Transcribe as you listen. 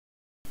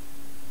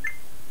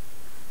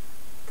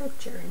The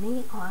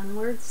Journey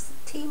Onward's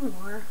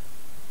Timor.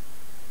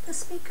 The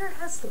speaker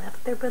has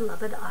left their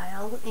beloved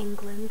isle,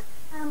 England,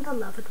 and the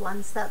loved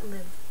ones that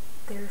live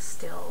there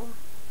still.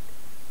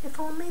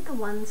 If only the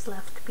ones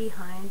left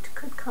behind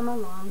could come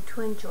along to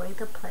enjoy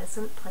the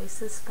pleasant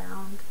places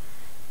found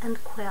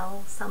and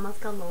quell some of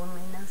the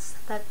loneliness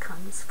that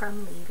comes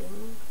from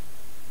leaving.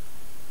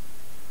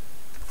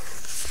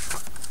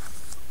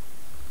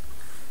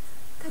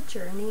 The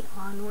Journey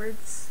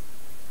Onwards.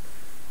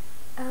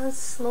 As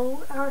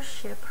slow our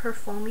ship her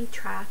foamy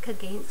track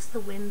against the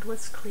wind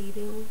was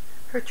cleaving,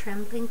 her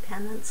trembling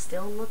pennant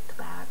still looked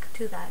back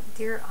to that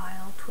dear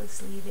isle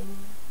 'twas leaving.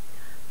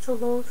 So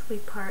loath we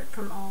part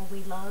from all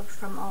we love,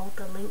 from all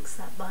the links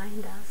that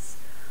bind us,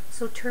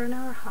 so turn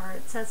our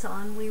hearts as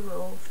on we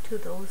rove to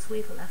those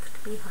we've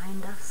left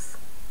behind us.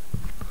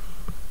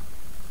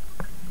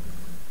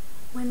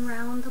 When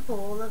round the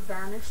bowl of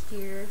vanished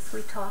years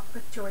we talk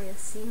with joyous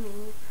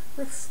seeming,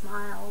 with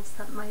smiles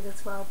that might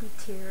as well be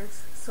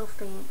tears, so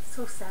faint,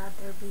 so sad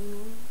they're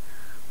beaming,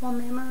 while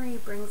memory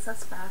brings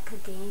us back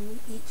again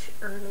each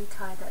early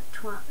tie that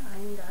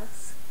twined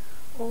us,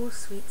 oh,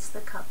 sweet's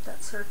the cup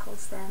that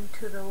circles then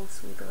to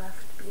those we've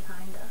left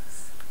behind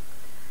us.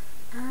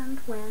 And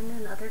when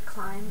in other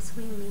climes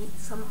we meet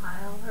some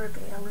isle or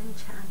vale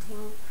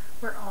enchanting,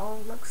 where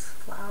all looks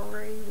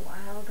flowery,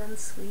 wild and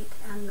sweet,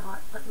 and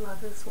naught but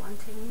love is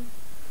wanting,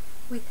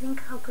 we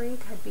think how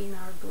great had been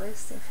our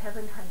bliss if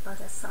heaven had but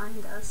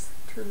assigned us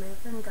to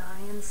live and die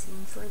in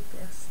scenes like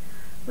this,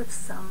 with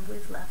some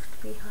we've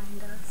left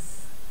behind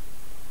us.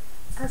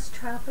 As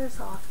travelers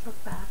oft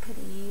look back at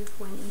eve,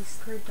 when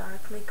eastward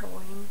darkly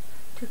going,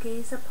 to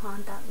gaze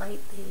upon that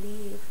light they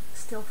leave,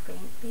 still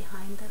faint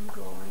behind them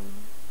glowing,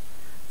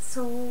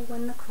 so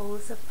when the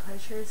close of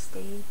pleasure's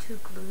day to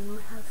gloom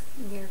hath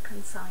near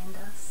consigned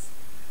us,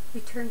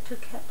 we turn to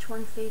catch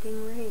one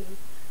fading ray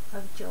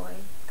of joy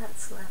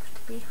that's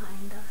left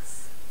behind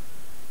us.